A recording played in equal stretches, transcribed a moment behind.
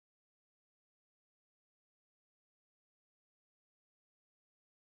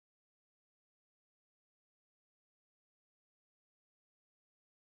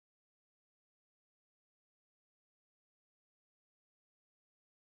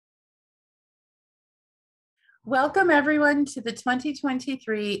Welcome everyone to the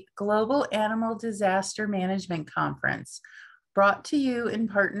 2023 Global Animal Disaster Management Conference, brought to you in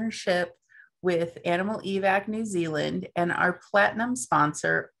partnership with Animal Evac New Zealand and our platinum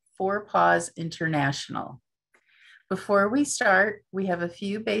sponsor, Four Paws International. Before we start, we have a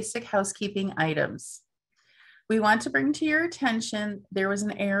few basic housekeeping items. We want to bring to your attention there was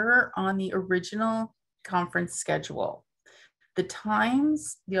an error on the original conference schedule.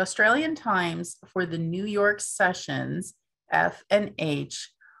 The Australian times for the New York sessions, F and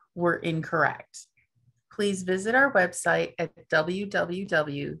H, were incorrect. Please visit our website at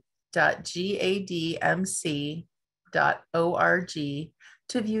www.gadmc.org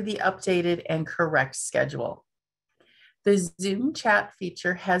to view the updated and correct schedule. The Zoom chat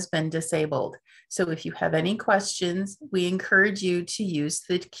feature has been disabled, so if you have any questions, we encourage you to use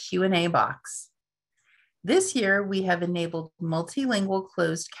the Q&A box. This year, we have enabled multilingual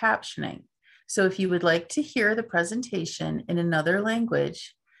closed captioning. So if you would like to hear the presentation in another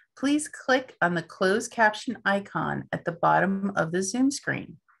language, please click on the closed caption icon at the bottom of the Zoom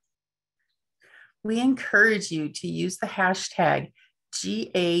screen. We encourage you to use the hashtag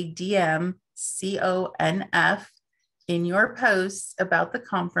GADMCONF in your posts about the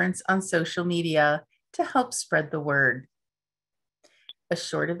conference on social media to help spread the word. A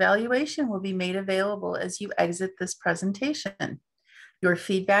short evaluation will be made available as you exit this presentation. Your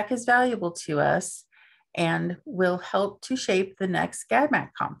feedback is valuable to us and will help to shape the next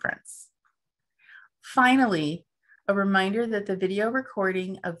GADMC conference. Finally, a reminder that the video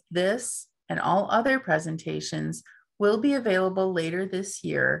recording of this and all other presentations will be available later this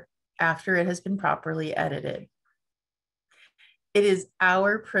year after it has been properly edited. It is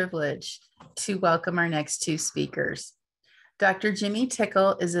our privilege to welcome our next two speakers. Dr. Jimmy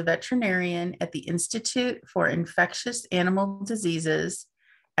Tickel is a veterinarian at the Institute for Infectious Animal Diseases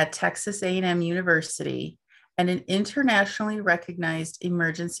at Texas A&M University and an internationally recognized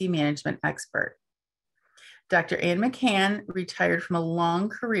emergency management expert. Dr. Anne McCann retired from a long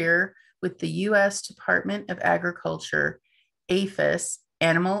career with the U.S. Department of Agriculture, APHIS,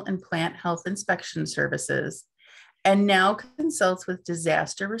 Animal and Plant Health Inspection Services, and now consults with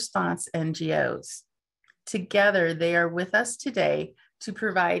disaster response NGOs. Together, they are with us today to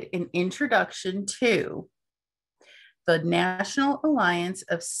provide an introduction to the National Alliance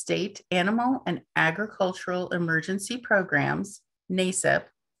of State Animal and Agricultural Emergency Programs, NACEP,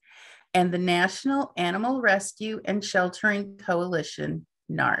 and the National Animal Rescue and Sheltering Coalition,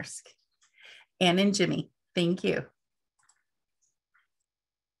 NARSC. Anne and Jimmy, thank you.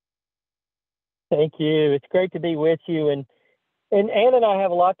 Thank you. It's great to be with you. And Anne and I have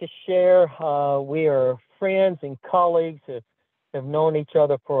a lot to share. We are friends and colleagues, have known each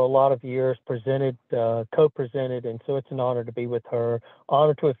other for a lot of years, co-presented, and so it's an honor to be with her.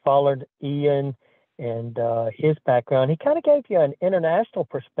 Honored to have followed Ian and his background. He kind of gave you an international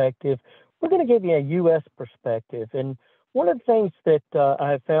perspective. We're going to give you a U.S. perspective. And one of the things that I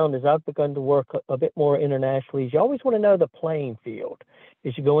have found as I've begun to work a bit more internationally is you always want to know the playing field.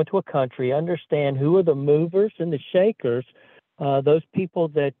 As you go into a country, understand who are the movers and the shakers, those people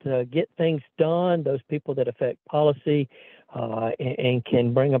that get things done, those people that affect policy and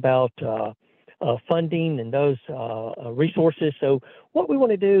can bring about funding and those resources. So what we want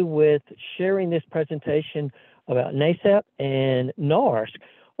to do with sharing this presentation about NACEP and NARSC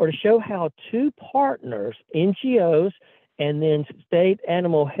are to show how two partners, NGOs, and then state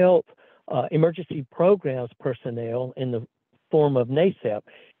animal health emergency programs personnel in the form of NACEP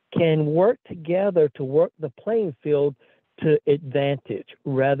can work together to work the playing field to advantage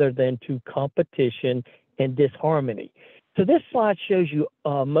rather than to competition and disharmony. So this slide shows you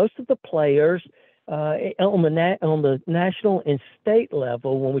most of the players on the national and state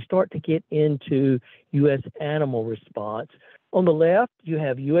level when we start to get into U.S. animal response. On the left, you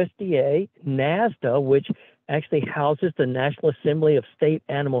have USDA, NASDA, which actually houses the National Assembly of State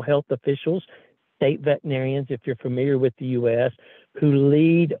Animal Health Officials, state veterinarians, if you're familiar with the U.S., who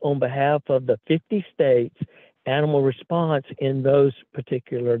lead on behalf of the 50 states animal response in those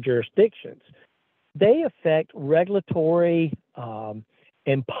particular jurisdictions. They affect regulatory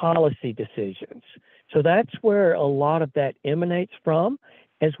and policy decisions. So that's where a lot of that emanates from.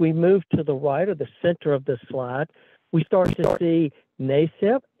 As we move to the right or the center of the slide, we start to see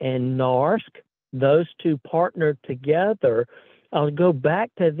NACEP and NARSC, those two partnered together. I'll go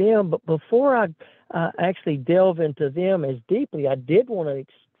back to them, but before I actually delve into them as deeply, I did want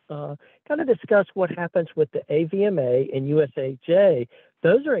to kind of discuss what happens with the AVMA and USAJ.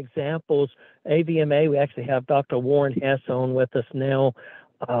 Those are examples. AVMA, we actually have Dr. Warren Hess on with us now.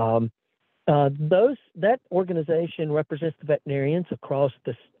 That organization represents the veterinarians across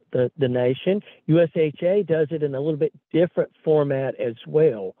the nation. USHA does it in a little bit different format as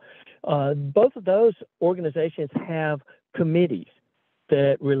well. Both of those organizations have committees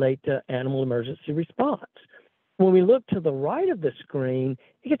that relate to animal emergency response. When we look to the right of the screen,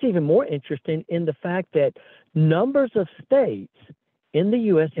 it gets even more interesting in the fact that numbers of states in the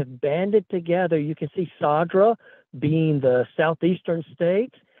U.S. have banded together. You can see SADRA being the southeastern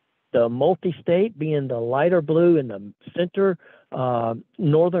states, the multi-state being the lighter blue in the center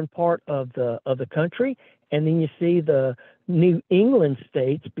northern part of the country, and then you see the New England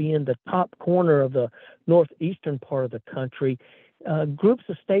states being the top corner of the northeastern part of the country. Groups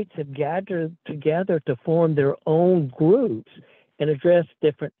of states have gathered together to form their own groups and address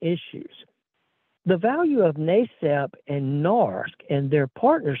different issues. The value of NACEP and NARSC and their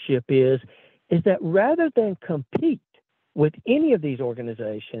partnership is that rather than compete with any of these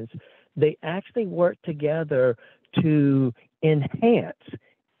organizations, they actually work together to enhance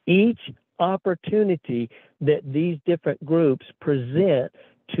each opportunity that these different groups present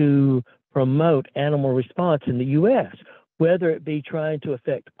to promote animal response in the U.S., whether it be trying to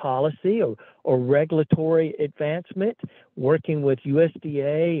affect policy or regulatory advancement, working with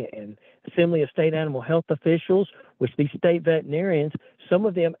USDA and Assembly of State Animal Health officials, which these state veterinarians, some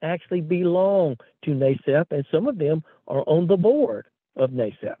of them actually belong to NACEP, and some of them are on the board of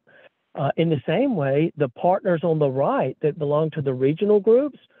NACEP. In the same way, the partners on the right that belong to the regional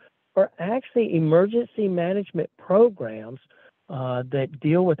groups are actually emergency management programs that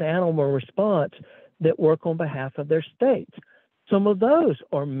deal with animal response that work on behalf of their states. Some of those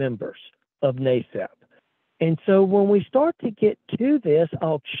are members of NACEP. And so when we start to get to this,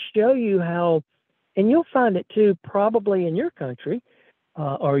 I'll show you how, and you'll find it too probably in your country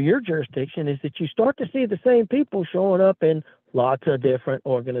or your jurisdiction, is that you start to see the same people showing up in lots of different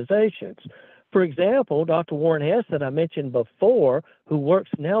organizations. For example, Dr. Warren Hess that I mentioned before, who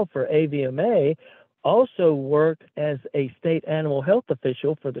works now for AVMA, also worked as a state animal health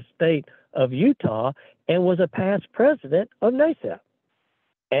official for the state of Utah and was a past president of NACEP.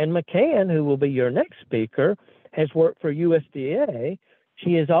 Anne McCann, who will be your next speaker, has worked for USDA.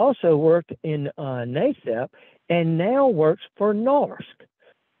 She has also worked in NACEP and now works for NARSC.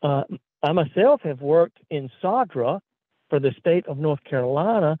 I myself have worked in SADRA for the state of North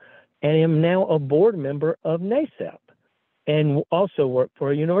Carolina and am now a board member of NACEP and also work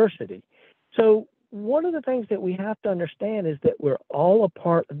for a university. So one of the things that we have to understand is that we're all a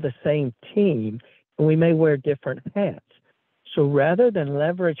part of the same team and we may wear different hats. So rather than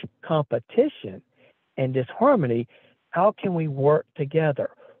leverage competition and disharmony, how can we work together?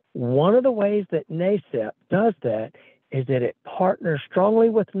 One of the ways that NACEP does that is that it partners strongly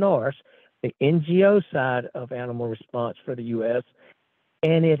with NARSC, the NGO side of animal response for the U.S.,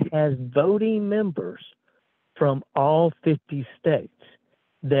 and it has voting members from all 50 states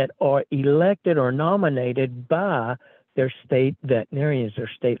that are elected or nominated by their state veterinarians or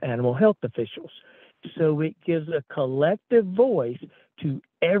state animal health officials. So it gives a collective voice to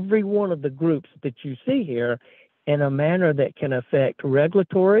every one of the groups that you see here in a manner that can affect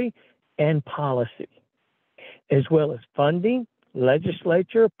regulatory and policy, as well as funding,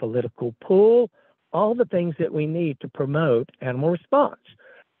 legislature, political pull, all the things that we need to promote animal response.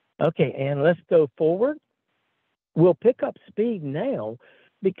 Okay, and let's go forward. We'll pick up speed now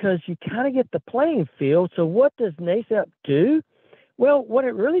because you kind of get the playing field. So what does NACEP do? Well, what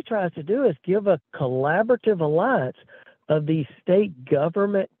it really tries to do is give a collaborative alliance of these state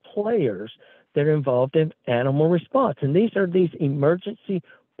government players that are involved in animal response. And these are these emergency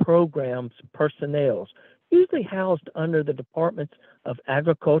programs personnel, usually housed under the Departments of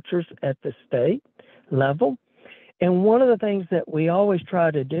Agriculture at the state level. And one of the things that we always try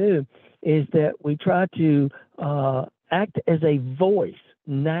to do is that we try to act as a voice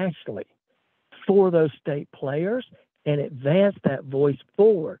nationally for those state players and advance that voice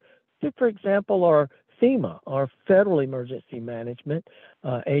forward. So, for example, our FEMA, our Federal Emergency Management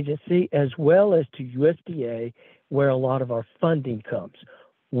Agency, as well as to USDA, where a lot of our funding comes.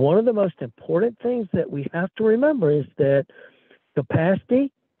 One of the most important things that we have to remember is that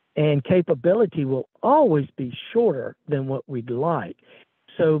capacity and capability will always be shorter than what we'd like.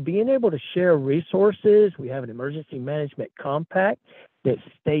 So being able to share resources, we have an emergency management compact that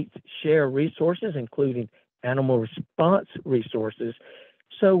states share resources, including animal response resources.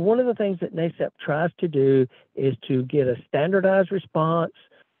 So one of the things that NACEP tries to do is to get a standardized response,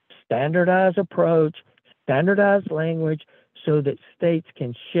 standardized approach, standardized language, so that states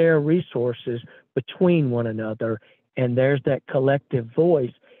can share resources between one another. And there's that collective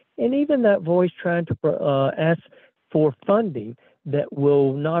voice, and even that voice trying to ask for funding that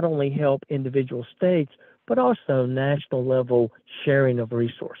will not only help individual states, but also national level sharing of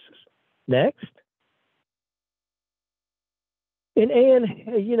resources. Next. And Anne,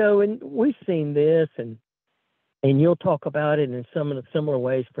 you know, and we've seen this, and you'll talk about it in some of the similar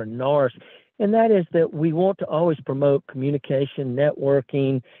ways for NARS, and that is that we want to always promote communication,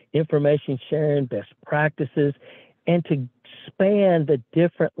 networking, information sharing, best practices, and to span the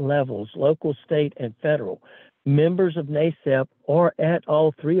different levels, local, state, and federal. Members of NACEP are at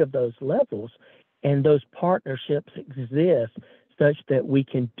all three of those levels, and those partnerships exist such that we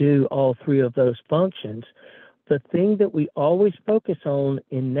can do all three of those functions. The thing that we always focus on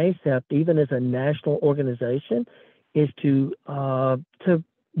in NACEP, even as a national organization, is to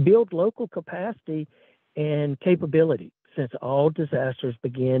build local capacity and capability. Since all disasters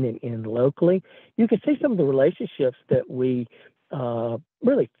begin and end locally, you can see some of the relationships that we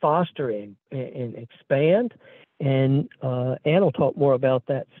really foster and expand. And Anne will talk more about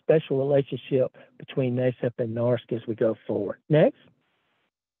that special relationship between NACEP and NARSC as we go forward. Next.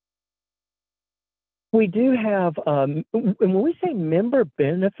 We do have, and when we say member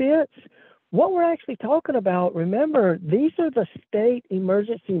benefits, what we're actually talking about, remember, these are the state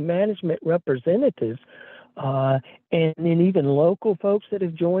emergency management representatives and then even local folks that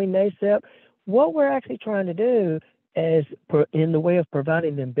have joined NACEP. What we're actually trying to do is, in the way of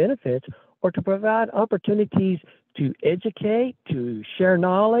providing them benefits, or to provide opportunities to educate, to share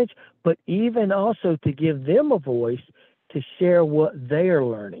knowledge, but even also to give them a voice to share what they are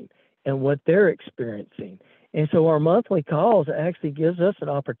learning and what they're experiencing. And so our monthly calls actually gives us an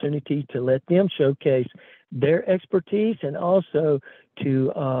opportunity to let them showcase their expertise and also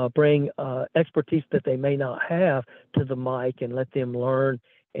to bring expertise that they may not have to the mic and let them learn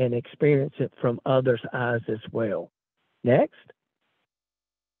and experience it from others' eyes as well. Next.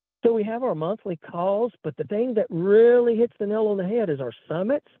 So we have our monthly calls, but the thing that really hits the nail on the head is our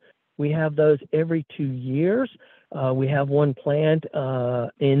summits. We have those every 2 years. We have one planned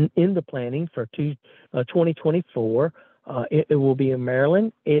in the planning for 2024. It will be in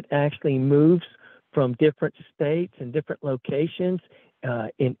Maryland. It actually moves from different states and different locations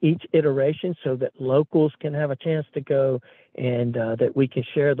in each iteration so that locals can have a chance to go and that we can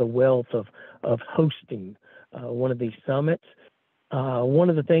share the wealth of hosting one of these summits. One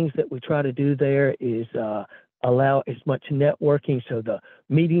of the things that we try to do there is allow as much networking, so the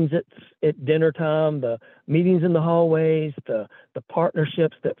meetings at dinner time, the meetings in the hallways, the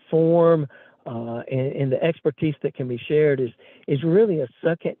partnerships that form, and the expertise that can be shared is really a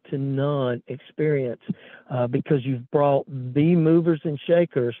second to none experience because you've brought the movers and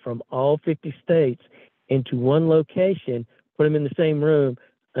shakers from all 50 states into one location, put them in the same room,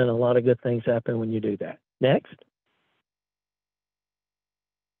 and a lot of good things happen when you do that. Next.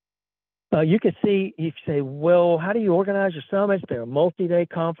 You can see, if you say, well, how do you organize your summits? They're multi-day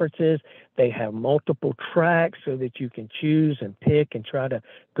conferences. They have multiple tracks so that you can choose and pick and try to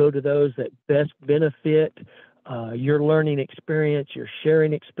go to those that best benefit your learning experience, your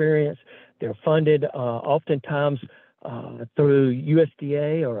sharing experience. They're funded oftentimes through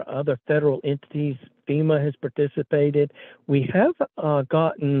USDA or other federal entities. FEMA has participated. We have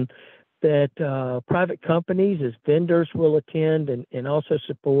gotten that private companies as vendors will attend and also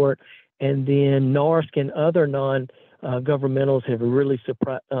support. And then NARSC and other non-governmentals have really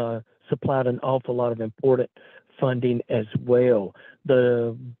supplied an awful lot of important funding as well.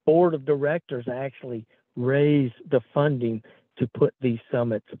 The board of directors actually raise the funding to put these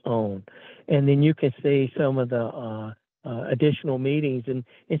summits on. And then you can see some of the additional meetings. And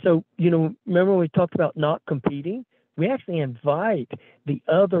so, you know, remember we talked about not competing? We actually invite the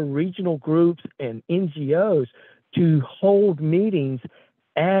other regional groups and NGOs to hold meetings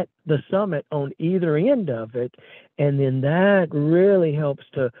at the summit on either end of it, and then that really helps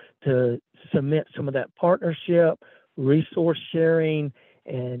to cement some of that partnership, resource sharing,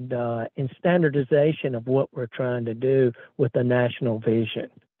 and standardization of what we're trying to do with the national vision.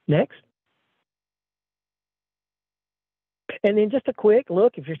 Next. And then just a quick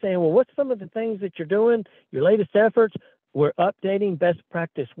look, if you're saying, well, what's some of the things that you're doing, your latest efforts? We're updating best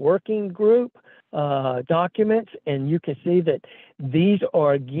practice working group documents, and you can see that these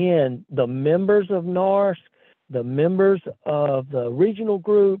are, again, the members of NARSC, the members of the regional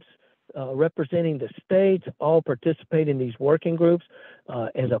groups representing the states, all participate in these working groups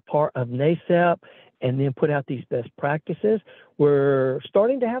as a part of NACEP, and then put out these best practices. We're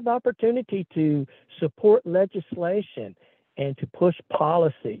starting to have the opportunity to support legislation and to push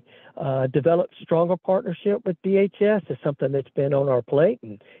policy. Develop stronger partnership with DHS is something that's been on our plate,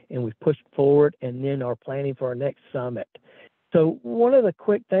 and we've pushed forward and then are planning for our next summit. So one of the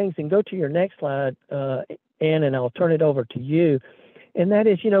quick things, and go to your next slide, Anne, and I'll turn it over to you, and that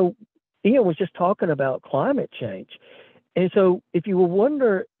is, you know, Ian was just talking about climate change. And so if you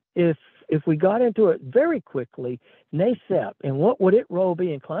wonder if we got into it very quickly, NACEP, and what would its role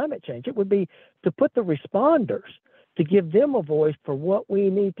be in climate change? It would be to put the responders, to give them a voice for what we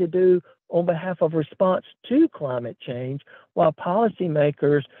need to do on behalf of response to climate change, while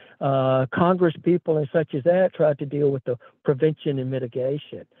policymakers, Congress people and such as that try to deal with the prevention and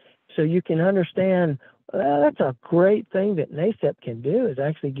mitigation. So you can understand that's a great thing that NACEP can do, is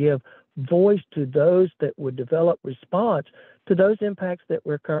actually give voice to those that would develop response to those impacts that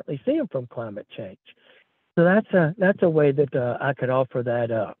we're currently seeing from climate change. So that's a way that I could offer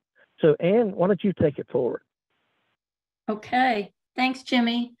that up. So Anne, why don't you take it forward? Okay, thanks,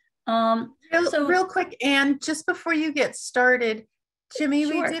 Jimmy. Real quick, Anne, just before you get started, Jimmy,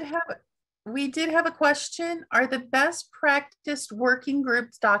 sure. we did have a question. Are the best practiced working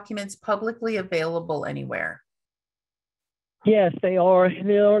groups documents publicly available anywhere? Yes, they are.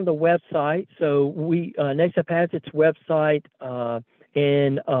 They're on the website. So NACEP has its website,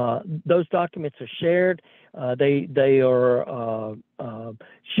 and those documents are shared. They are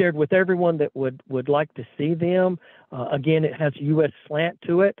shared with everyone that would like to see them. Again, it has a U.S. slant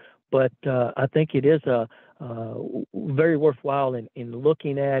to it, but I think it is a very worthwhile in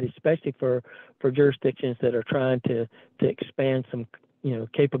looking at, especially for jurisdictions that are trying to expand some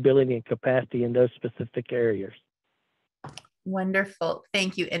capability and capacity in those specific areas. Wonderful.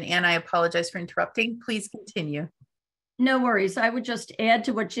 Thank you. And Anne, I apologize for interrupting. Please continue. No worries. I would just add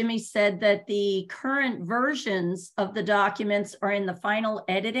to what Jimmy said that the current versions of the documents are in the final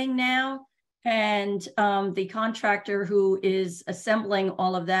editing now. And the contractor who is assembling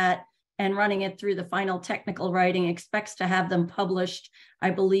all of that and running it through the final technical writing expects to have them published,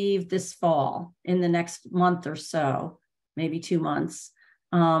 I believe, this fall, in the next month or so, maybe 2 months.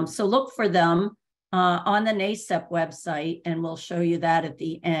 So look for them on the NACEP website, and we'll show you that at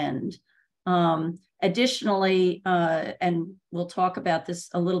the end. Additionally, and we'll talk about this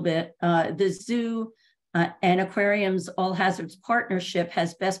a little bit, the Zoo and Aquariums All Hazards Partnership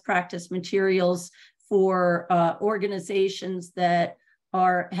has best practice materials for organizations that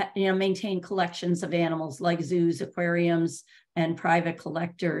maintain collections of animals, like zoos, aquariums, and private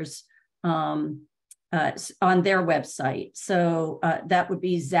collectors on their website. So that would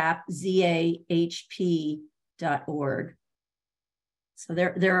be zahp.org. So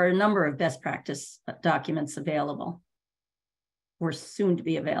there are a number of best practice documents available, or soon to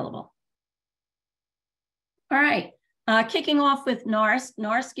be available. All right, kicking off with NARSC.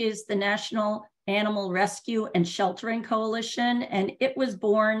 NARSC is the National Animal Rescue and Sheltering Coalition, and it was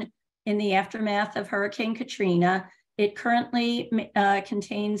born in the aftermath of Hurricane Katrina. It currently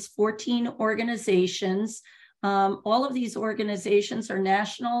contains 14 organizations. All of these organizations are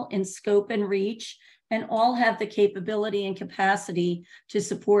national in scope and reach, and all have the capability and capacity to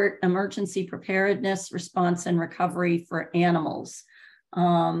support emergency preparedness, response, and recovery for animals.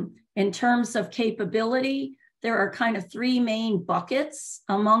 In terms of capability, there are kind of 3 main buckets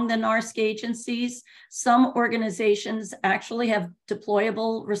among the NARSC agencies. Some organizations actually have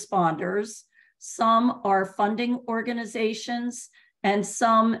deployable responders. Some are funding organizations, and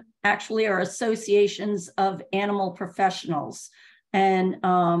some actually are associations of animal professionals. And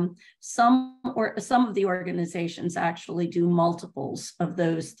some of the organizations actually do multiples of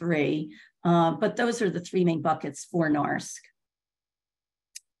those 3, but those are the 3 main buckets for NARSC.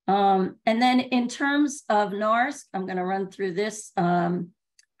 And then in terms of NARSC, I'm going to run through this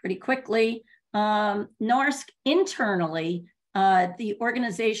pretty quickly. NARSC internally, the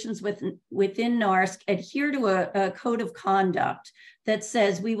organizations within NARSC adhere to a code of conduct that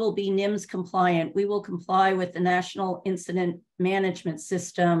says we will be NIMS compliant, we will comply with the National Incident Management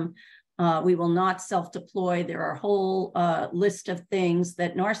System, we will not self-deploy. There are a whole list of things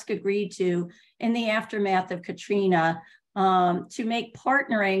that NARSC agreed to in the aftermath of Katrina to make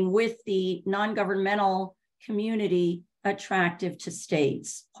partnering with the non-governmental community attractive to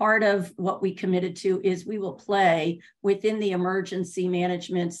states. Part of what we committed to is we will play within the emergency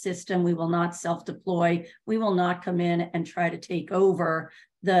management system. We will not self-deploy. We will not come in and try to take over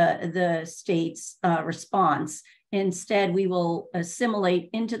the state's response. Instead, we will assimilate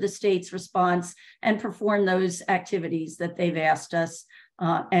into the state's response and perform those activities that they've asked us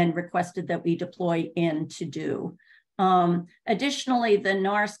and requested that we deploy in to do. Additionally, the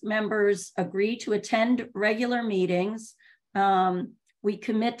NARSC members agree to attend regular meetings. We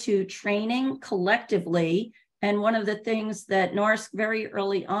commit to training collectively. And one of the things that NARSC very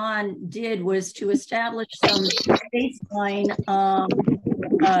early on did was to establish some baseline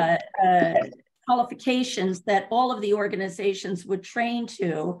qualifications that all of the organizations would train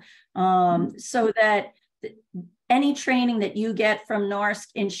to, so that any training that you get from NARSC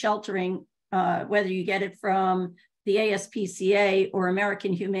in sheltering, whether you get it from the ASPCA or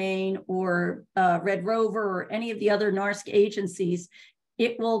American Humane or Red Rover or any of the other NARSC agencies,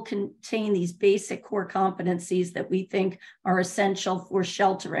 it will contain these basic core competencies that we think are essential for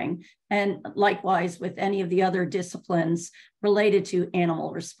sheltering, and likewise with any of the other disciplines related to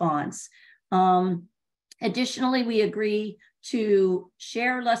animal response. Additionally, we agree to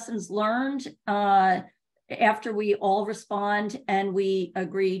share lessons learned after we all respond, and we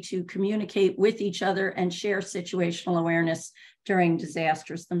agree to communicate with each other and share situational awareness during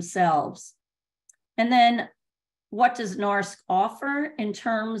disasters themselves. And then what does NARSC offer in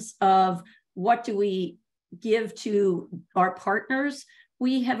terms of what do we give to our partners?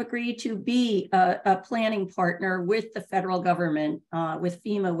 We have agreed to be a planning partner with the federal government, with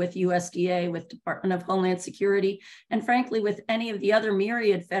FEMA, with USDA, with Department of Homeland Security, and frankly, with any of the other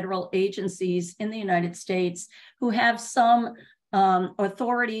myriad federal agencies in the United States who have some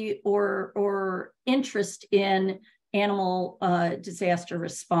authority or interest in animal disaster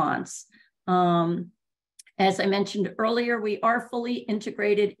response. As I mentioned earlier, we are fully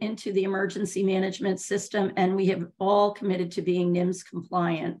integrated into the emergency management system, and we have all committed to being NIMS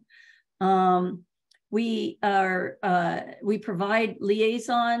compliant. We provide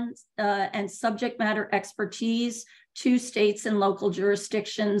liaisons and subject matter expertise to states and local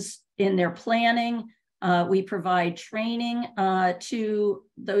jurisdictions in their planning. We provide training to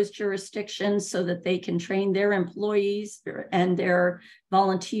those jurisdictions so that they can train their employees and their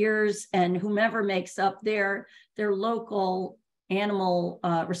volunteers and whomever makes up their local animal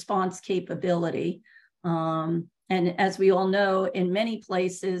response capability. And as we all know, in many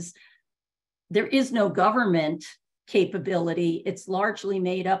places, there is no government capability. It's largely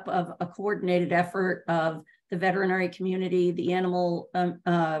made up of a coordinated effort of the veterinary community, the animal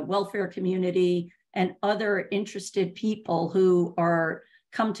welfare community, and other interested people who are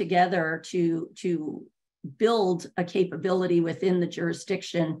come together to build a capability within the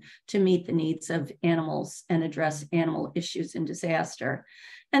jurisdiction to meet the needs of animals and address animal issues in disaster.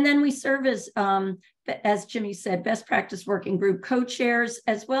 And then we serve as Jimmy said, best practice working group co-chairs,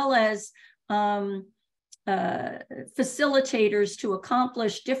 as well as facilitators to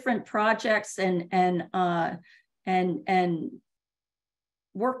accomplish different projects and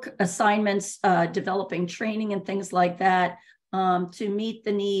work assignments, developing training and things like that to meet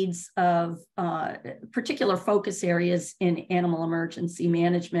the needs of particular focus areas in animal emergency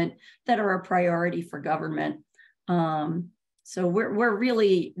management that are a priority for government. So we're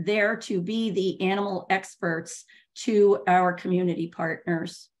really there to be the animal experts to our community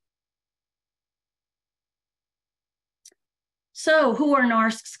partners. So who are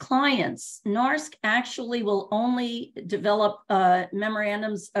NARSC's clients? NARSC actually will only develop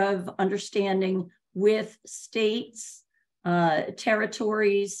memorandums of understanding with states,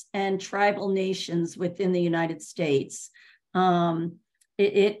 territories, and tribal nations within the United States. NARSC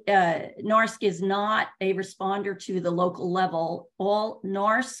is not a responder to the local level. All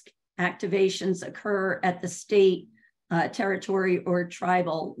NARSC activations occur at the state, territory, or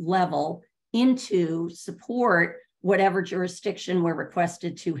tribal level into support whatever jurisdiction we're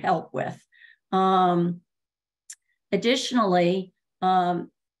requested to help with. Additionally,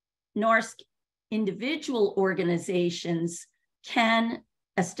 NARSC individual organizations can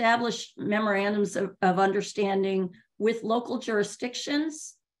establish memorandums of understanding with local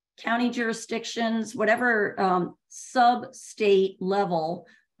jurisdictions, county jurisdictions, whatever sub-state level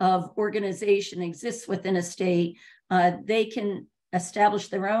of organization exists within a state. They can establish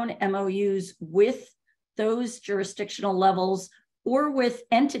their own MOUs with those jurisdictional levels or with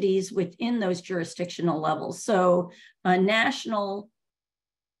entities within those jurisdictional levels. So a national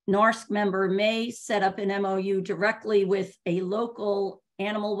NARSC member may set up an MOU directly with a local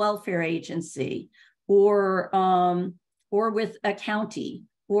animal welfare agency or with a county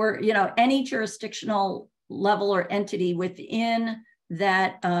or any jurisdictional level or entity within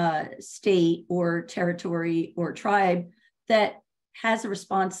that state or territory or tribe that has a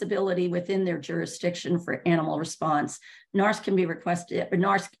responsibility within their jurisdiction for animal response. NARSC can be requested, or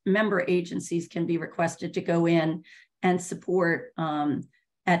NARSC member agencies can be requested to go in and support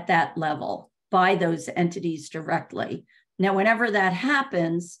at that level by those entities directly. Now, whenever that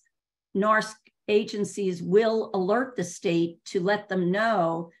happens, NARSC agencies will alert the state to let them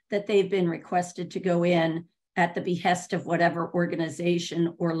know that they've been requested to go in at the behest of whatever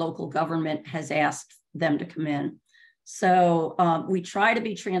organization or local government has asked them to come in. So we try to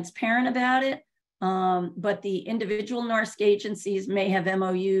be transparent about it, but the individual NARSC agencies may have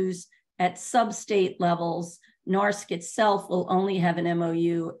MOUs at sub-state levels. NARSC itself will only have an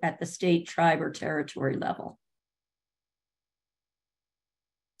MOU at the state, tribe, or territory level.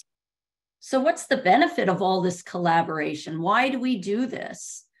 So what's the benefit of all this collaboration? Why do we do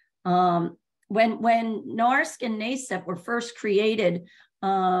this? When NARSC and NACEP were first created,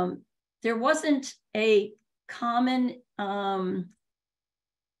 there wasn't a common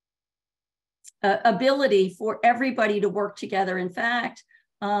ability for everybody to work together. In fact,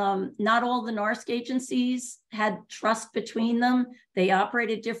 not all the NARSC agencies had trust between them. They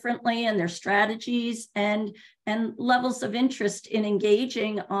operated differently, and their strategies and levels of interest in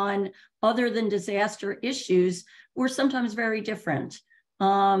engaging on other than disaster issues were sometimes very different.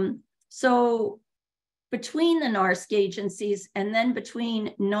 So between the NARSC agencies and then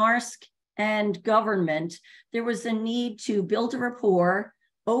between NARSC and government, there was a need to build a rapport,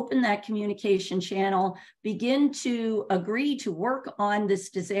 open that communication channel, begin to agree to work on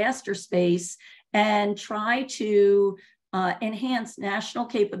this disaster space, and try to enhance national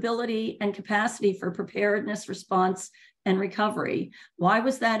capability and capacity for preparedness, response, and recovery. Why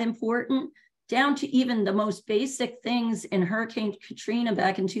was that important? Down to even the most basic things in Hurricane Katrina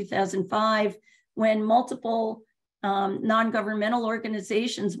back in 2005, when multiple non-governmental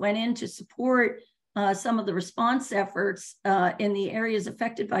organizations went in to support some of the response efforts in the areas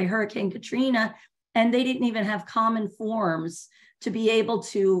affected by Hurricane Katrina, and they didn't even have common forms to be able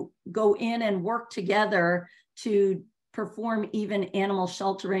to go in and work together to perform even animal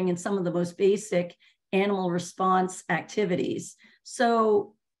sheltering and some of the most basic animal response activities.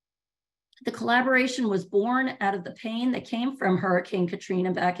 So the collaboration was born out of the pain that came from Hurricane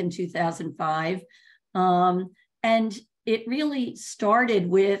Katrina back in 2005. And it really started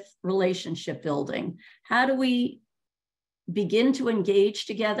with relationship building. How do we begin to engage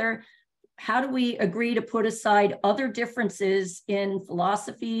together? How do we agree to put aside other differences in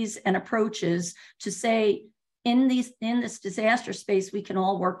philosophies and approaches to say, in this disaster space, we can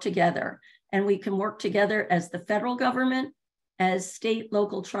all work together, and we can work together as the federal government, as state,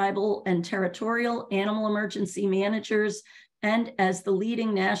 local, tribal, and territorial animal emergency managers, and as the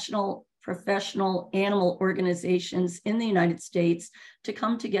leading national professional animal organizations in the United States to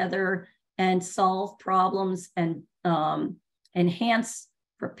come together and solve problems and enhance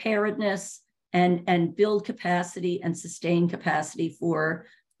preparedness and build capacity and sustain capacity for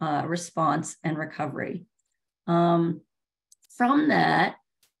response and recovery. From that,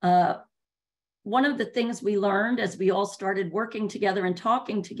 one of the things we learned as we all started working together and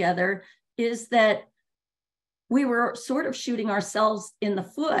talking together is that we were sort of shooting ourselves in the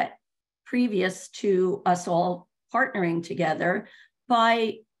foot previous to us all partnering together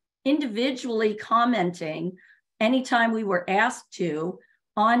by individually commenting anytime we were asked to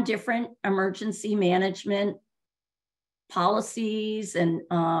on different emergency management policies and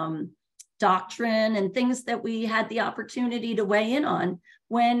doctrine and things that we had the opportunity to weigh in on,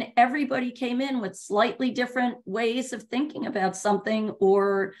 when everybody came in with slightly different ways of thinking about something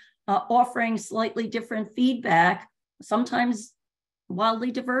or offering slightly different feedback, sometimes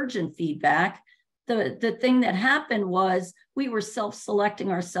wildly divergent feedback. The thing that happened was we were self-selecting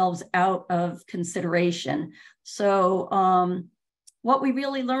ourselves out of consideration. So what we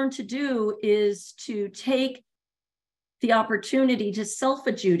really learned to do is to take the opportunity to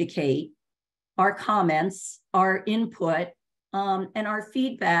self-adjudicate our comments, our input, and our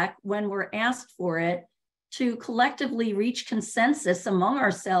feedback when we're asked for it, to collectively reach consensus among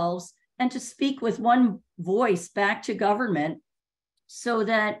ourselves and to speak with one voice back to government so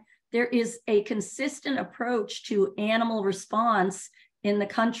that there is a consistent approach to animal response in the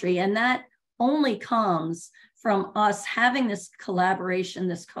country. And that only comes from us having this collaboration,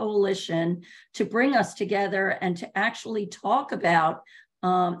 this coalition, to bring us together and to actually talk about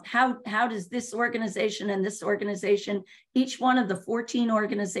how does this organization and this organization, each one of the 14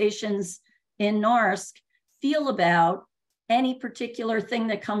 organizations in NARSC, feel about any particular thing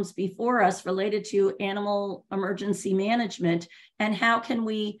that comes before us related to animal emergency management, and how can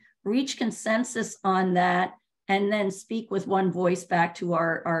we reach consensus on that and then speak with one voice back to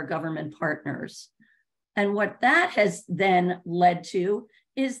our government partners. And what that has then led to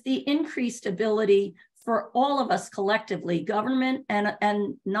is the increased ability for all of us collectively, government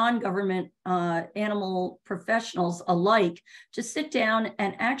and non-government animal professionals alike, to sit down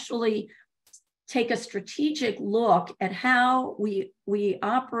and actually take a strategic look at how we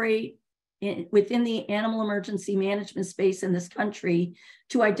operate within the animal emergency management space in this country,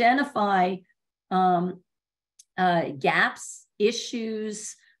 to identify gaps,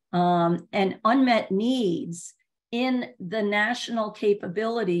 issues, and unmet needs in the national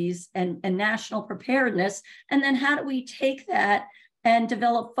capabilities and national preparedness. And then how do we take that and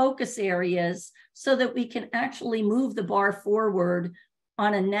develop focus areas so that we can actually move the bar forward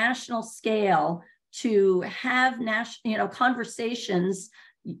on a national scale to have conversations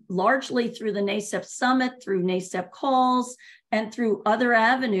largely through the NACEP Summit, through NACEP calls, and through other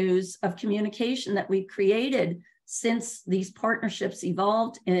avenues of communication that we've created since these partnerships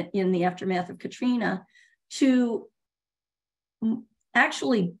evolved in the aftermath of Katrina, to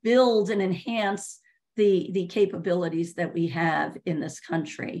actually build and enhance the capabilities that we have in this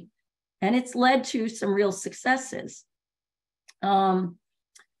country. And it's led to some real successes.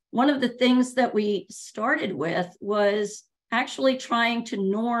 One of the things that we started with was actually trying to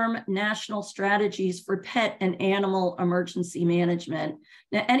norm national strategies for pet and animal emergency management.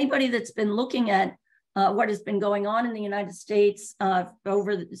 Now, anybody that's been looking at what has been going on in the United States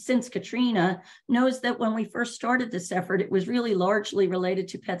since Katrina knows that when we first started this effort, it was really largely related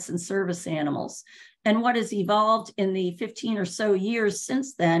to pets and service animals. And what has evolved in the 15 or so years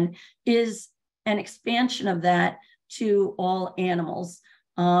since then is an expansion of that to all animals.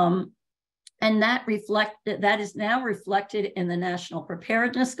 And that is now reflected in the National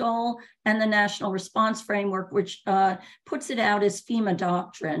Preparedness Goal and the National Response Framework, which puts it out as FEMA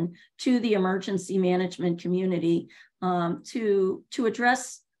doctrine to the emergency management community to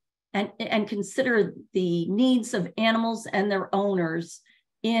address and consider the needs of animals and their owners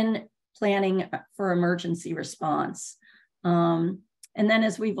in planning for emergency response. And then,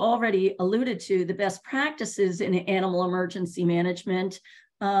 as we've already alluded to, the best practices in animal emergency management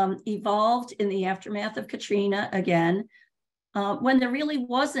evolved in the aftermath of Katrina, again, when there really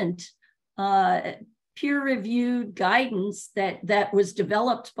wasn't peer-reviewed guidance that was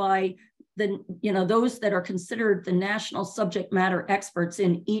developed by those that are considered the national subject matter experts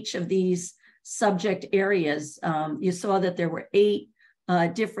in each of these subject areas. You saw that there were 8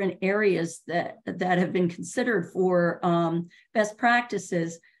 different areas that have been considered for best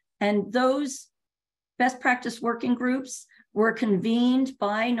practices, and those best practice working groups were convened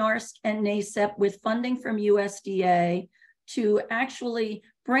by NARSC and NACEP with funding from USDA to actually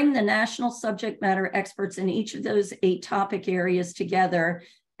bring the national subject matter experts in each of those 8 topic areas together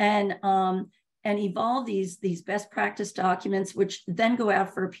and evolve these best practice documents, which then go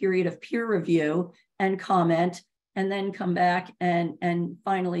out for a period of peer review and comment, and then come back and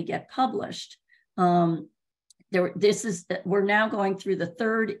finally get published. We're now going through the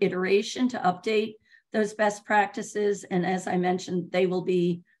 3rd iteration to update those best practices. And as I mentioned, they will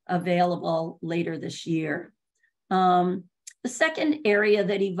be available later this year. The second area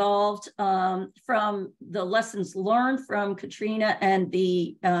that evolved from the lessons learned from Katrina and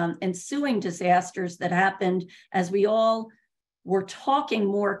the ensuing disasters that happened as we all were talking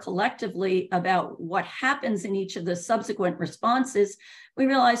more collectively about what happens in each of the subsequent responses, we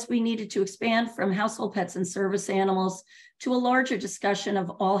realized we needed to expand from household pets and service animals to a larger discussion of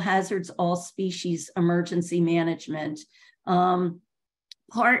all hazards, all species emergency management.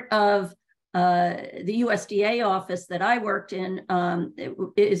 Part of the USDA office that I worked in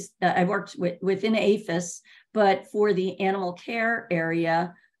I worked within APHIS, but for the animal care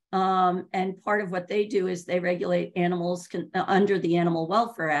area. And part of what they do is they regulate animals under the Animal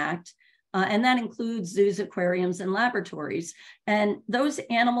Welfare Act. And that includes zoos, aquariums, and laboratories. And those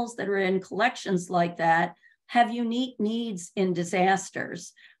animals that are in collections like that have unique needs in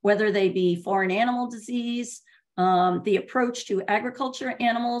disasters, whether they be foreign animal disease. The approach to agriculture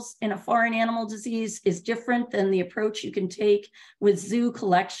animals in a foreign animal disease is different than the approach you can take with zoo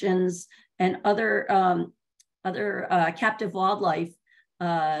collections and other captive wildlife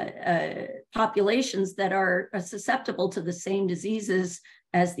populations that are susceptible to the same diseases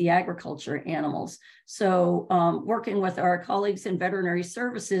as the agriculture animals. So working with our colleagues in veterinary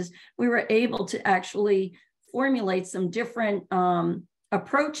services, we were able to actually formulate some different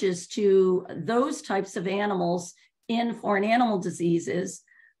approaches to those types of animals in foreign animal diseases,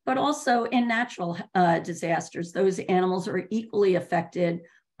 but also in natural disasters. Those animals are equally affected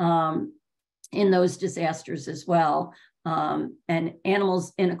in those disasters as well. And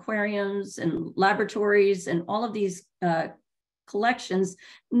animals in aquariums and laboratories and all of these collections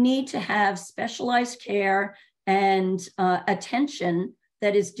need to have specialized care and attention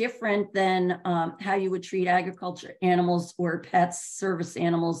that is different than how you would treat agriculture animals or pets, service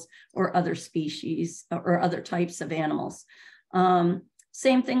animals, or other species or other types of animals.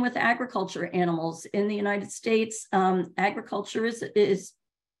 Same thing with agriculture animals. In the United States, agriculture is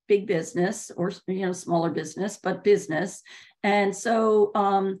big business, or smaller business, but business. And so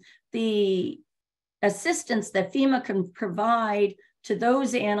the assistance that FEMA can provide to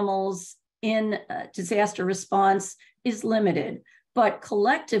those animals in disaster response is limited. But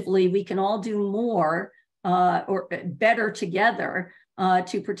collectively, we can all do more or better together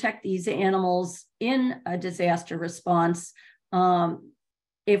to protect these animals in a disaster response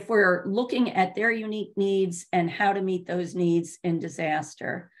if we're looking at their unique needs and how to meet those needs in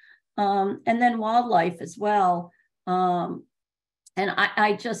disaster. And then wildlife as well. And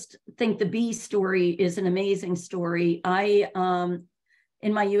I just think the bee story is an amazing story. I,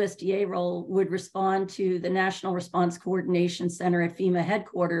 in my USDA role, would respond to the National Response Coordination Center at FEMA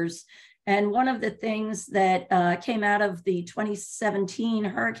headquarters. And one of the things that came out of the 2017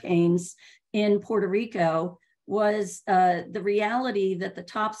 hurricanes in Puerto Rico was the reality that the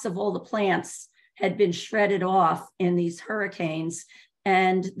tops of all the plants had been shredded off in these hurricanes,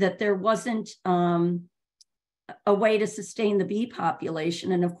 and that there wasn't a way to sustain the bee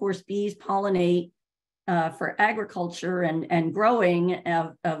population. And of course, bees pollinate for agriculture and growing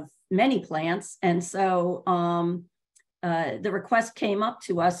of many plants. And so the request came up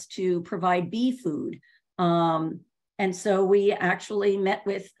to us to provide bee food. And so we actually met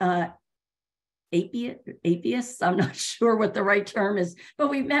with apeists, I'm not sure what the right term is, but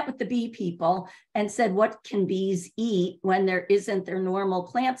we met with the bee people and said, what can bees eat when there isn't their normal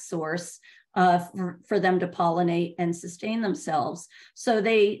plant source for them to pollinate and sustain themselves? So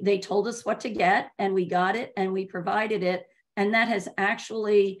they told us what to get, and we got it and we provided it. And that has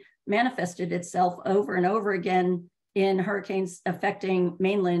actually manifested itself over and over again in hurricanes affecting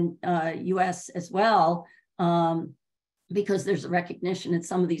mainland US as well. Because there's a recognition in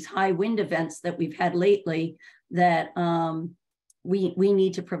some of these high wind events that we've had lately that we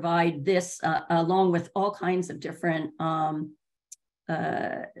need to provide this along with all kinds of different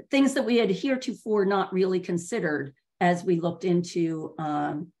things that we had heretofore not really considered as we looked into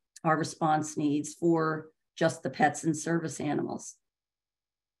our response needs for just the pets and service animals.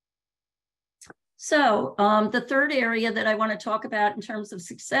 So the third area that I want to talk about in terms of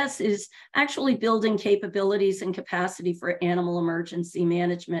success is actually building capabilities and capacity for animal emergency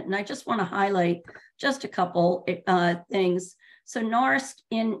management. And I just want to highlight just a couple things. So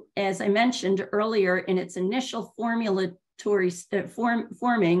NARSC, as I mentioned earlier, in its initial forming,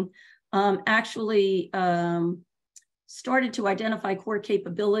 actually started to identify core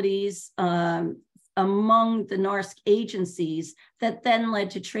capabilities among the NARSC agencies that then led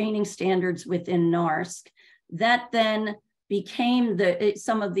to training standards within NARSC. That then became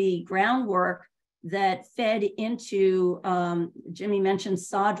some of the groundwork that fed into, Jimmy mentioned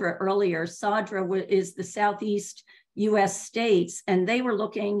SADRA earlier. SADRA is the Southeast US states, and they were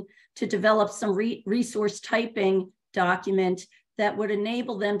looking to develop some resource typing document that would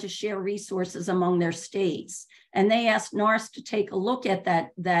enable them to share resources among their states. And they asked NARSC to take a look at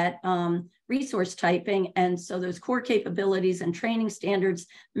that resource typing. And so those core capabilities and training standards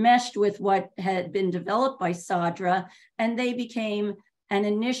meshed with what had been developed by SADRA, and they became an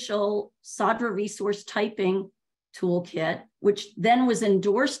initial SADRA resource typing toolkit, which then was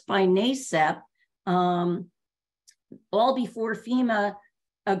endorsed by NACEP, all before FEMA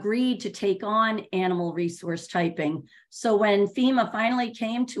agreed to take on animal resource typing. So when FEMA finally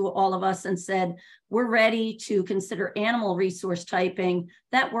came to all of us and said, we're ready to consider animal resource typing,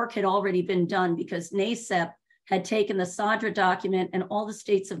 that work had already been done because NACEP had taken the SADRA document, and all the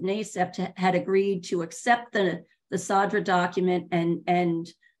states of NACEP had agreed to accept the SADRA document and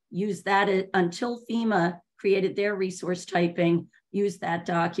use that until FEMA created their resource typing, use that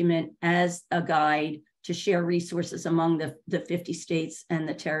document as a guide to share resources among the 50 states and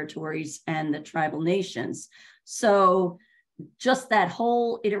the territories and the tribal nations. So just that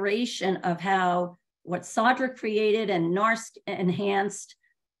whole iteration of how what SADRA created and NARSC enhanced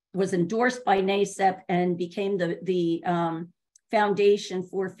was endorsed by NACEP and became the foundation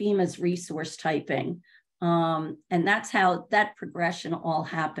for FEMA's resource typing. And that's how that progression all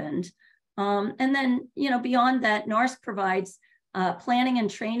happened. And then, beyond that, NARSC provides planning and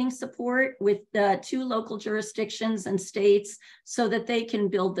training support with 2 local jurisdictions and states so that they can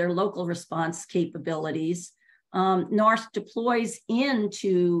build their local response capabilities. NARSC deploys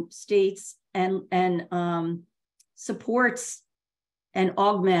into states and supports and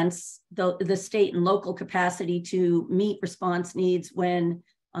augments the state and local capacity to meet response needs when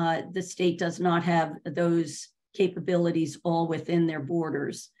the state does not have those capabilities all within their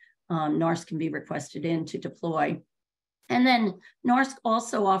borders. NARSC can be requested in to deploy. And then NARSC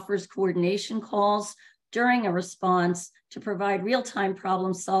also offers coordination calls during a response to provide real-time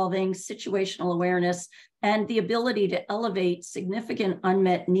problem solving, situational awareness, and the ability to elevate significant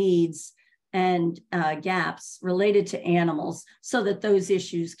unmet needs and gaps related to animals so that those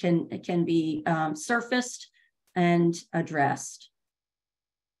issues can be surfaced and addressed.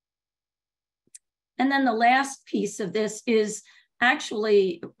 And then the last piece of this is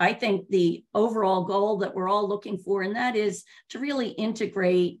actually, I think, the overall goal that we're all looking for, and that is to really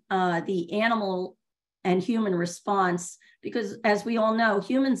integrate the animal and human response, because as we all know,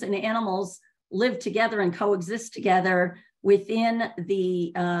 humans and animals live together and coexist together within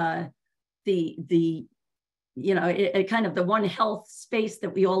the kind of the one health space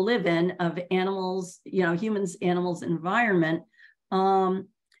that we all live in of animals, humans, animals, environment.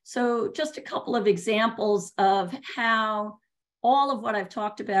 So just a couple of examples of how all of what I've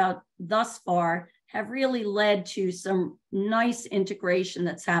talked about thus far have really led to some nice integration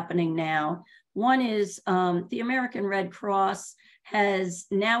that's happening now. One is the American Red Cross has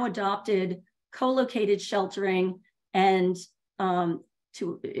now adopted co-located sheltering, and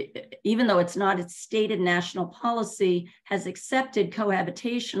even though it's not its stated national policy, has accepted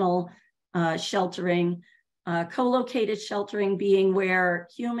cohabitational sheltering. Co-located sheltering being where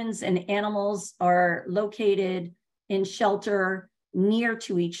humans and animals are located in shelter near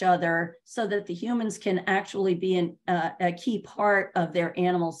to each other, so that the humans can actually be a key part of their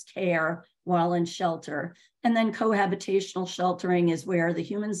animals' care while in shelter. And then cohabitational sheltering is where the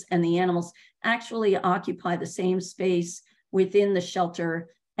humans and the animals actually occupy the same space within the shelter,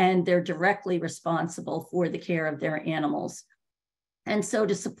 and they're directly responsible for the care of their animals. And so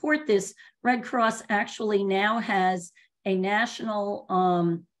to support this, Red Cross actually now has a national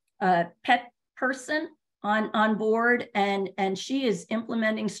pet person on board, and she is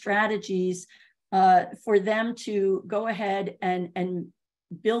implementing strategies for them to go ahead and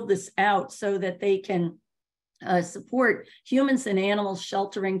build this out so that they can support humans and animals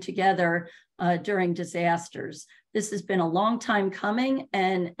sheltering together during disasters. This has been a long time coming,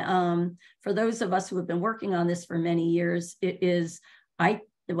 and for those of us who have been working on this for many years, it is,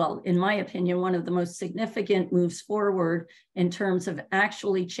 in my opinion, one of the most significant moves forward in terms of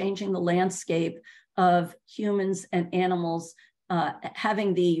actually changing the landscape of humans and animals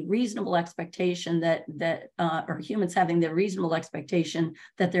having the reasonable expectation or humans having the reasonable expectation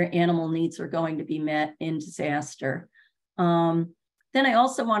that their animal needs are going to be met in disaster. Then I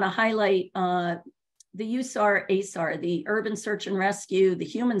also want to highlight the USAR, ASAR, the urban search and rescue, the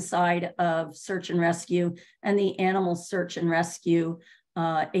human side of search and rescue, and the animal search and rescue,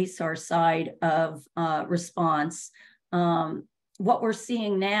 ASAR side of response. What we're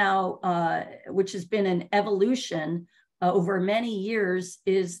seeing now, which has been an evolution over many years,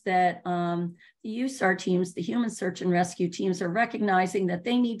 is that the USAR teams, the human search and rescue teams, are recognizing that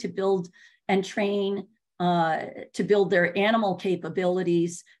they need to build and train to build their animal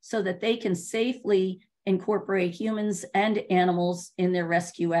capabilities so that they can safely incorporate humans and animals in their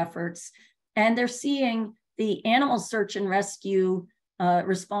rescue efforts. And they're seeing the animal search and rescue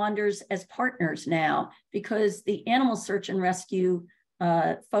responders as partners now, because the animal search and rescue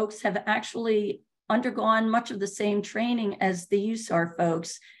folks have actually undergone much of the same training as the USAR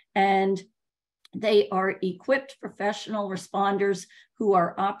folks, and they are equipped professional responders who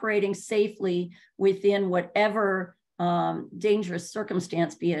are operating safely within whatever dangerous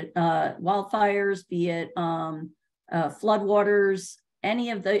circumstance, be it wildfires, be it floodwaters,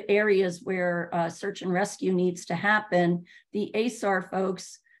 any of the areas where search and rescue needs to happen. The ASAR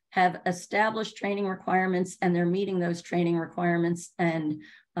folks have established training requirements, and they're meeting those training requirements and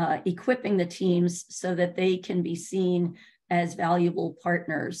equipping the teams so that they can be seen as valuable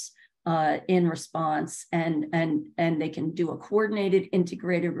partners in response, and they can do a coordinated,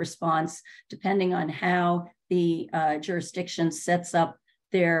 integrated response depending on how the jurisdiction sets up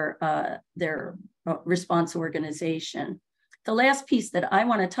their response organization. The last piece that I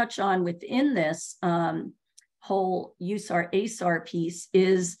want to touch on within this whole USAR-ASAR piece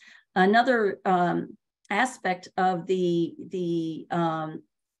is another aspect of the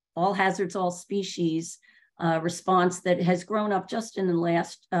all hazards, all species response that has grown up just in the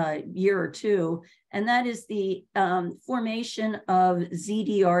last year or two, and that is the formation of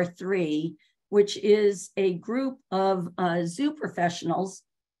ZDR3, which is a group of zoo professionals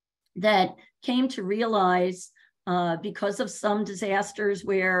that came to realize, because of some disasters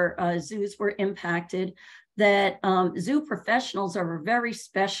where zoos were impacted, that zoo professionals are a very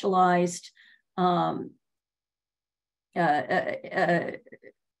specialized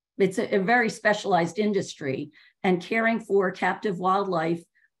it's a very specialized industry, and caring for captive wildlife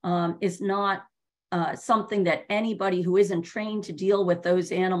is not something that anybody who isn't trained to deal with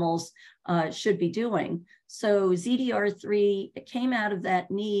those animals should be doing. So ZDR3 came out of that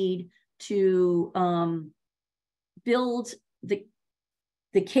need to build the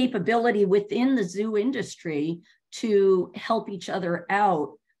capability within the zoo industry to help each other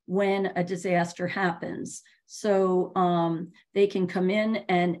out when a disaster happens. So they can come in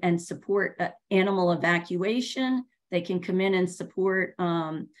and support animal evacuation. They can come in and support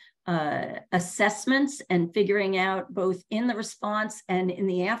assessments and figuring out, both in the response and in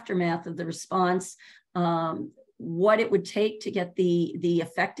the aftermath of the response, what it would take to get the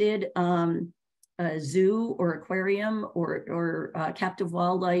affected zoo or aquarium or captive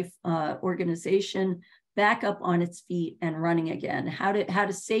wildlife organization back up on its feet and running again, how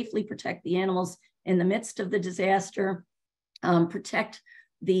to safely protect the animals in the midst of the disaster, protect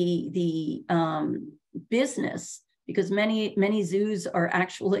the business, because many zoos are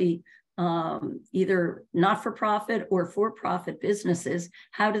actually either not-for-profit or for-profit businesses.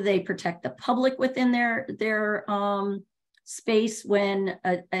 How do they protect the public within their space when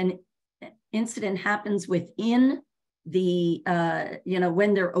an incident happens within the,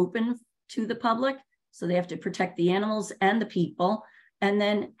 when they're open to the public? So they have to protect the animals and the people. And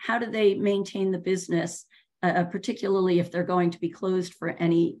then how do they maintain the business, particularly if they're going to be closed for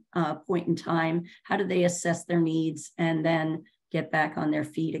any point in time? How do they assess their needs and then get back on their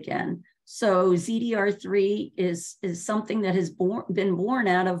feet again? So ZDR3 is something that has been born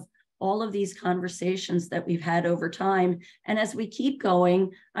out of all of these conversations that we've had over time. And as we keep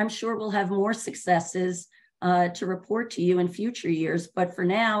going, I'm sure we'll have more successes to report to you in future years. But for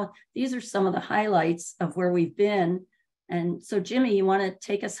now, these are some of the highlights of where we've been. And so, Jimmy, you want to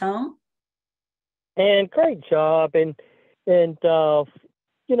take us home? And great job. And it's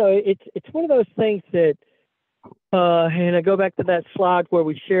one of those things that, and I go back to that slide where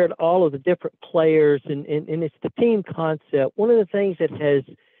we shared all of the different players, and it's the team concept. One of the things that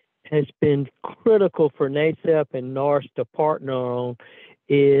has been critical for NACEP and NARS to partner on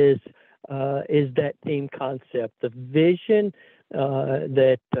is that team concept, the vision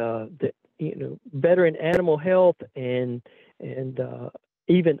that veteran animal health and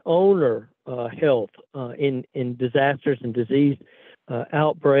even owner health in disasters and disease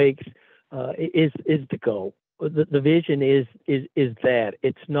outbreaks is the goal. The vision is that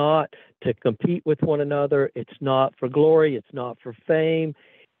it's not to compete with one another. It's not for glory. It's not for fame.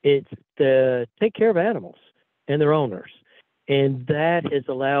 It's to take care of animals and their owners. And that has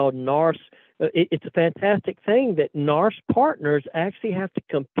allowed NARS. It's a fantastic thing that NARS partners actually have to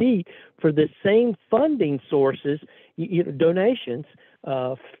compete for the same funding sources, donations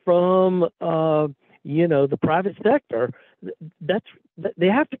from the private sector. They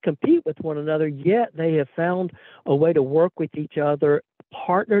have to compete with one another, yet they have found a way to work with each other,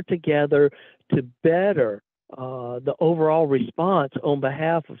 partner together to better the overall response on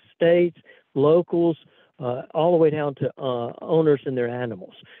behalf of states, locals, all the way down to owners and their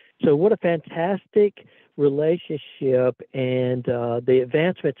animals. So what a fantastic relationship, and the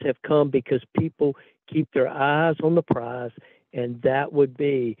advancements have come because people keep their eyes on the prize, and that would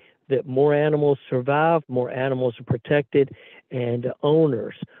be that more animals survive, more animals are protected, and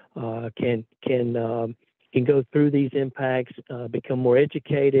owners can go through these impacts, become more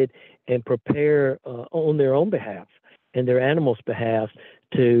educated, and prepare on their own behalf and their animals' behalf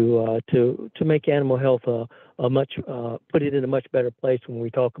to make animal health put it in a much better place when we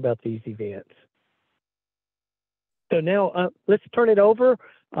talk about these events. So now let's turn it over.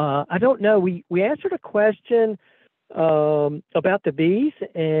 I don't know. We answered a question about the bees,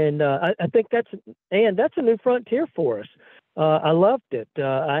 and I think that's a new frontier for us. I loved it.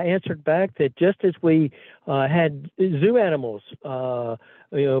 I answered back that just as we had zoo animals,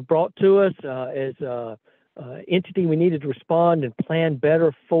 brought to us as entity we needed to respond and plan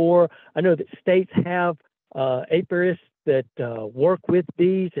better for. I know that states have apiarists that work with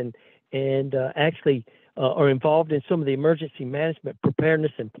bees and actually are involved in some of the emergency management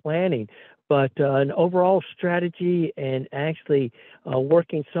preparedness and planning, but an overall strategy and actually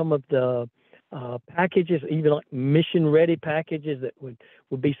working some of the packages, even like mission-ready packages that would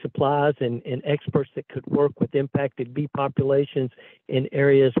be supplies and experts that could work with impacted bee populations in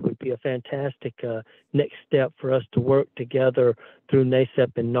areas would be a fantastic next step for us to work together through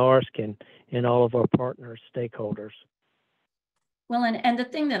NACEP and NARSC and all of our partners, stakeholders. Well, and the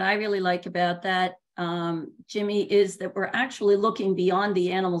thing that I really like about that, Jimmy, is that we're actually looking beyond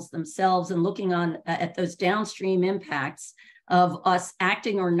the animals themselves and looking at those downstream impacts of us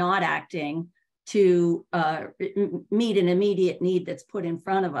acting or not acting to meet an immediate need that's put in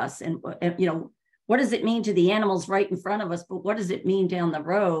front of us. And what does it mean to the animals right in front of us, but what does it mean down the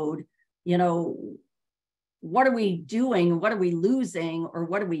road? What are we doing? What are we losing? Or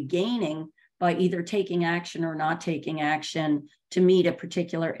what are we gaining by either taking action or not taking action to meet a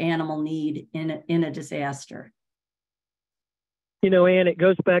particular animal need in a disaster? Ann, it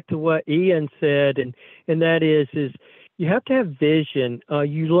goes back to what Ian said, and that is you have to have vision.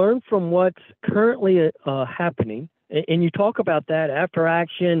 You learn from what's currently happening, and you talk about that after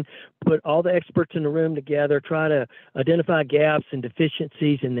action, put all the experts in the room together, try to identify gaps and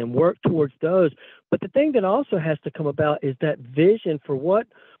deficiencies, and then work towards those. But the thing that also has to come about is that vision for what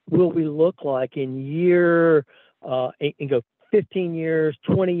will we look like in year, and go 15 years,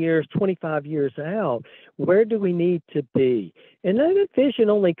 20 years, 25 years out? Where do we need to be? And that vision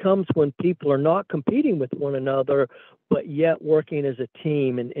only comes when people are not competing with one another, but yet working as a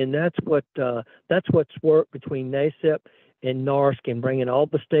team. And that's what's worked between NACEP and NARSC, and bringing all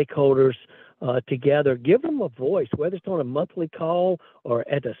the stakeholders together. Give them a voice, whether it's on a monthly call or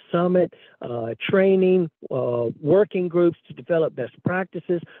at a summit, training, working groups to develop best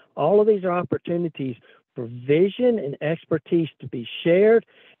practices. All of these are opportunities for vision and expertise to be shared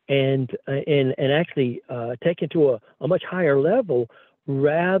and actually taken to a much higher level,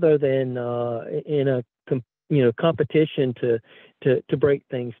 rather than in a competition to break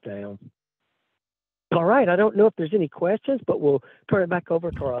things down. All right, I don't know if there's any questions, but we'll turn it back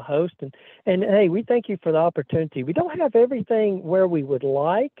over to our host. And hey, we thank you for the opportunity. We don't have everything where we would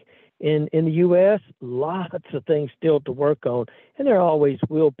like in the U.S. Lots of things still to work on, and there always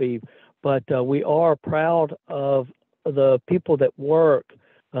will be. But we are proud of the people that work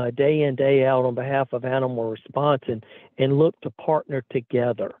day in, day out on behalf of animal response, and look to partner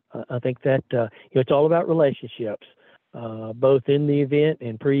together. I think that it's all about relationships, both in the event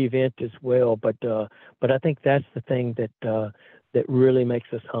and pre-event as well. But I think that's the thing that really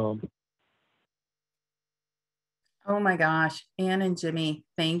makes us hum. Oh my gosh, Anne and Jimmy,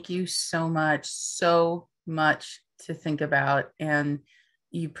 thank you so much. So much to think about, and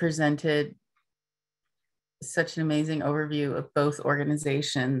you presented such an amazing overview of both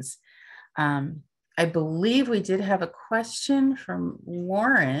organizations. I believe we did have a question from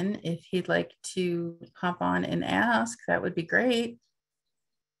Warren. If he'd like to hop on and ask, that would be great.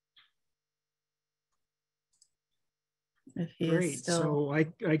 If he Great. is still... So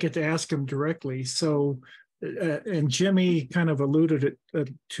I get to ask him directly. So, and Jimmy kind of alluded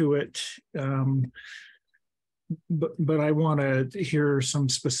to it, but I want to hear some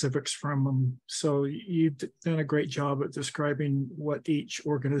specifics from him. So you've done a great job at describing what each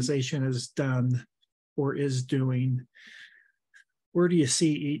organization has done or is doing. Where do you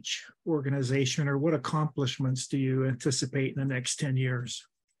see each organization, or what accomplishments do you anticipate in the next 10 years?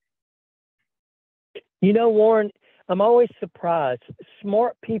 Warren, I'm always surprised.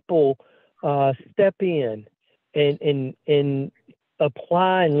 Smart people step in and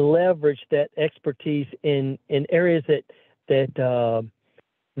apply and leverage that expertise in areas that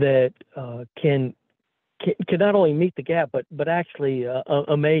can not only meet the gap, but actually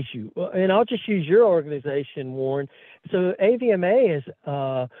amaze you. And I'll just use your organization, Warren. So AVMA is,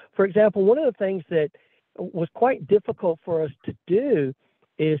 for example, one of the things that was quite difficult for us to do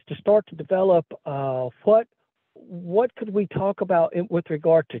is to start to develop what could we talk about with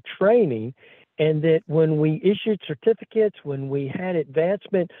regard to training. And that when we issued certificates, when we had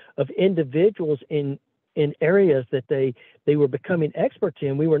advancement of individuals in areas that they were becoming experts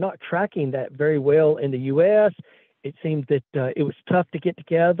in, we were not tracking that very well in the U.S. It seemed that it was tough to get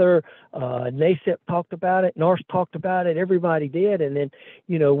together. NACEP talked about it, NARSC talked about it, everybody did. And then,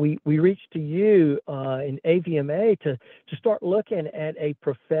 we reached to you in AVMA to start looking at a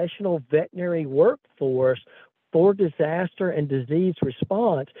professional veterinary workforce for disaster and disease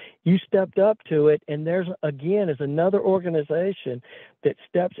response. You stepped up to it, and there's another organization that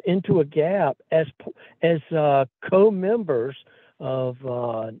steps into a gap as co-members of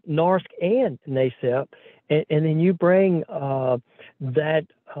NARSC and NACEP, and then you bring that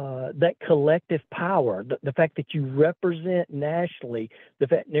collective power, the fact that you represent nationally the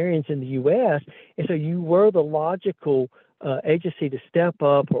veterinarians in the U.S., and so you were the logical agency to step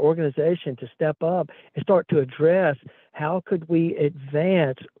up, or organization to step up and start to address how could we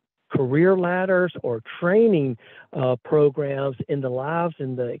advance career ladders or training programs in the lives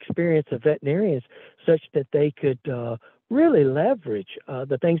and the experience of veterinarians, such that they could really leverage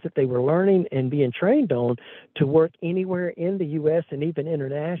the things that they were learning and being trained on to work anywhere in the U.S. and even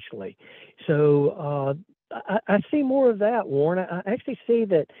internationally. So I see more of that, Warren. I actually see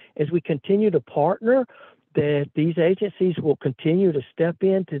that as we continue to partner, that these agencies will continue to step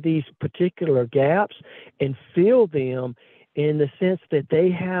into these particular gaps and fill them in the sense that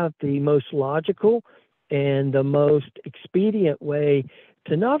they have the most logical and the most expedient way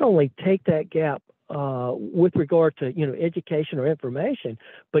to not only take that gap with regard to education or information,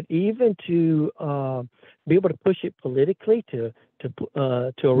 but even to be able to push it politically, to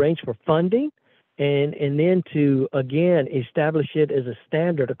arrange for funding, and then to again establish it as a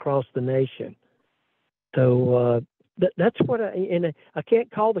standard across the nation. So that's what I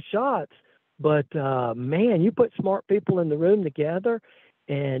can't call the shots, but man, you put smart people in the room together,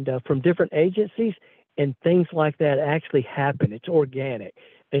 and from different agencies, and things like that actually happen. It's organic,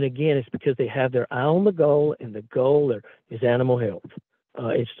 and again, it's because they have their eye on the goal, and the goal is animal health.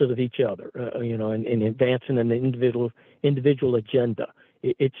 instead of each other, and advancing an individual agenda.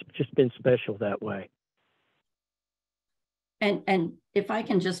 It's just been special that way. And if I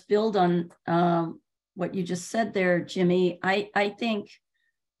can just build on what you just said there, Jimmy, I think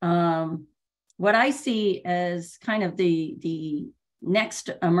what I see as kind of the next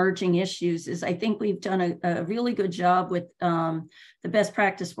emerging issues is I think we've done a really good job with the best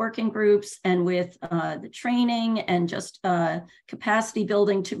practice working groups and with the training and just capacity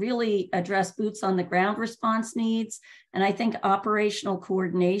building to really address boots on the ground response needs. And I think operational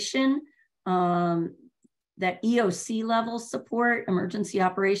coordination, that EOC level support, emergency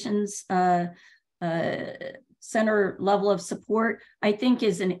operations center level of support, I think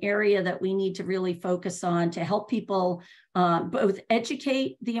is an area that we need to really focus on to help people both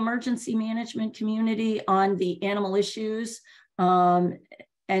educate the emergency management community on the animal issues and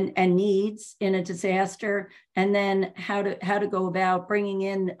needs in a disaster, and then how to go about bringing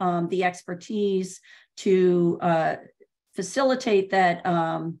in the expertise to facilitate that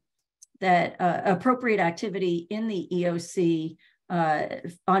appropriate activity in the EOC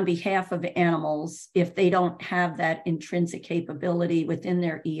on behalf of animals if they don't have that intrinsic capability within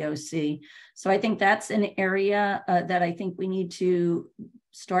their EOC. So I think that's an area that I think we need to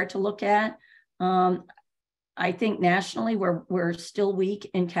start to look at. I think nationally we're still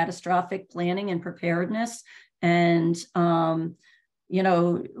weak in catastrophic planning and preparedness, and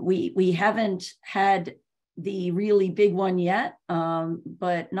we haven't had the really big one yet,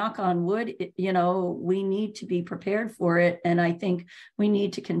 but knock on wood, we need to be prepared for it. And I think we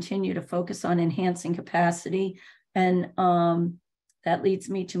need to continue to focus on enhancing capacity. And that leads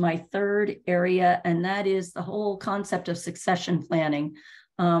me to my third area, and that is the whole concept of succession planning.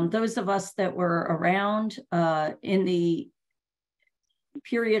 Those of us that were around in the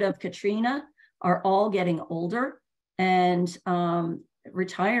period of Katrina are all getting older and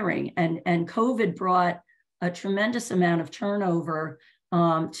retiring, and COVID brought a tremendous amount of turnover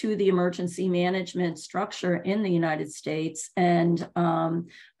to the emergency management structure in the United States. And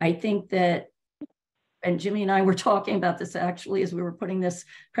I think that, and Jimmy and I were talking about this actually as we were putting this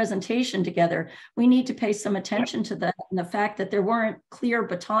presentation together, we need to pay some attention to that and the fact that there weren't clear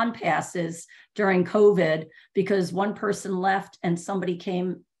baton passes during COVID because one person left and somebody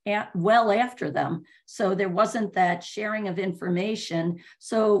came well after them. So there wasn't that sharing of information.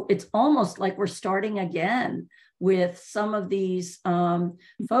 So it's almost like we're starting again with some of these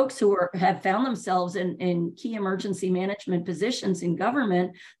folks who have found themselves in key emergency management positions in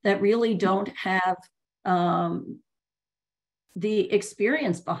government that really don't have the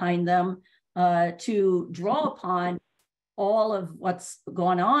experience behind them to draw upon all of what's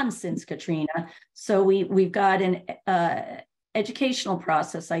gone on since Katrina. So we've got an educational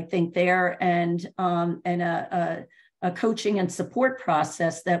process, I think, there, and a coaching and support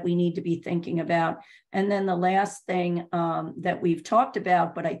process that we need to be thinking about. And then the last thing that we've talked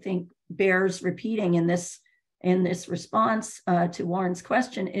about, but I think bears repeating in this response to Warren's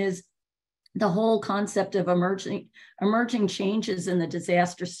question, is the whole concept of emerging changes in the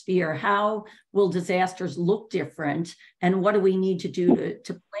disaster sphere. How will disasters look different? And what do we need to do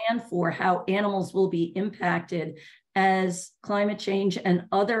to plan for how animals will be impacted as climate change and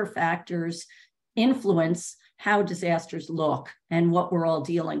other factors influence how disasters look and what we're all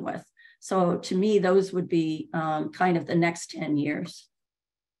dealing with? So to me, those would be kind of the next 10 years.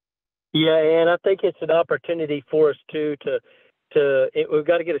 Yeah, and I think it's an opportunity for us too we've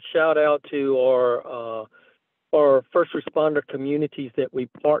got to get a shout out to our first responder communities that we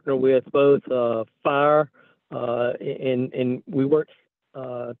partner with, both fire and we work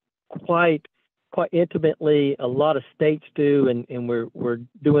quite intimately. A lot of states do, and we're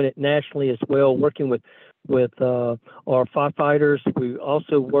doing it nationally as well, working with our firefighters. We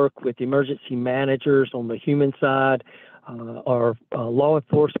also work with emergency managers on the human side, our law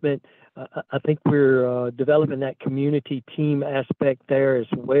enforcement. I think we're developing that community team aspect there as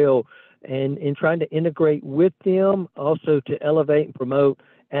well, and trying to integrate with them also to elevate and promote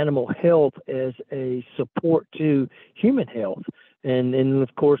animal health as a support to human health. And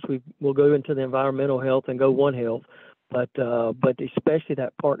of course, we'll go into the environmental health and go One Health, but especially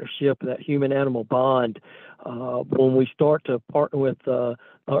that partnership, that human-animal bond, when we start to partner with our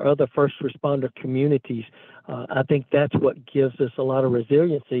other first responder communities, I think that's what gives us a lot of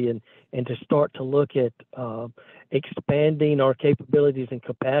resiliency and to start to look at expanding our capabilities and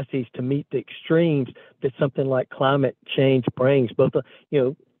capacities to meet the extremes that something like climate change brings, both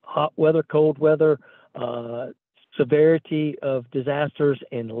hot weather, cold weather, severity of disasters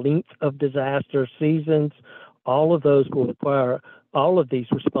and length of disaster seasons. All of those will require all of these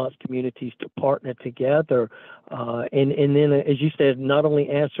response communities to partner together, and then, as you said, not only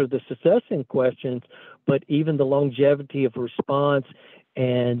answer the succession questions, but even the longevity of response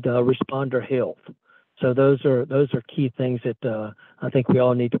and responder health. So those are key things that I think we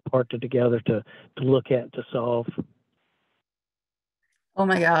all need to partner together to look at, to solve. Oh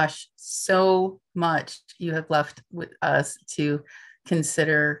my gosh, so much you have left with us to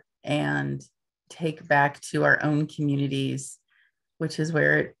consider and take back to our own communities, which is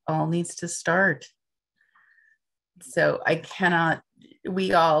where it all needs to start. So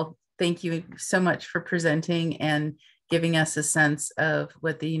we all thank you so much for presenting and giving us a sense of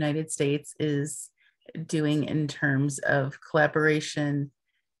what the United States is doing in terms of collaboration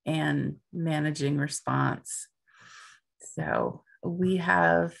and managing response. So we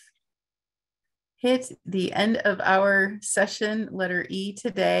have hit the end of our session, letter E,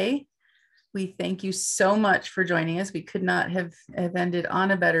 today. We thank you so much for joining us. We could not have ended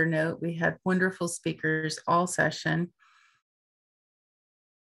on a better note. We had wonderful speakers all session.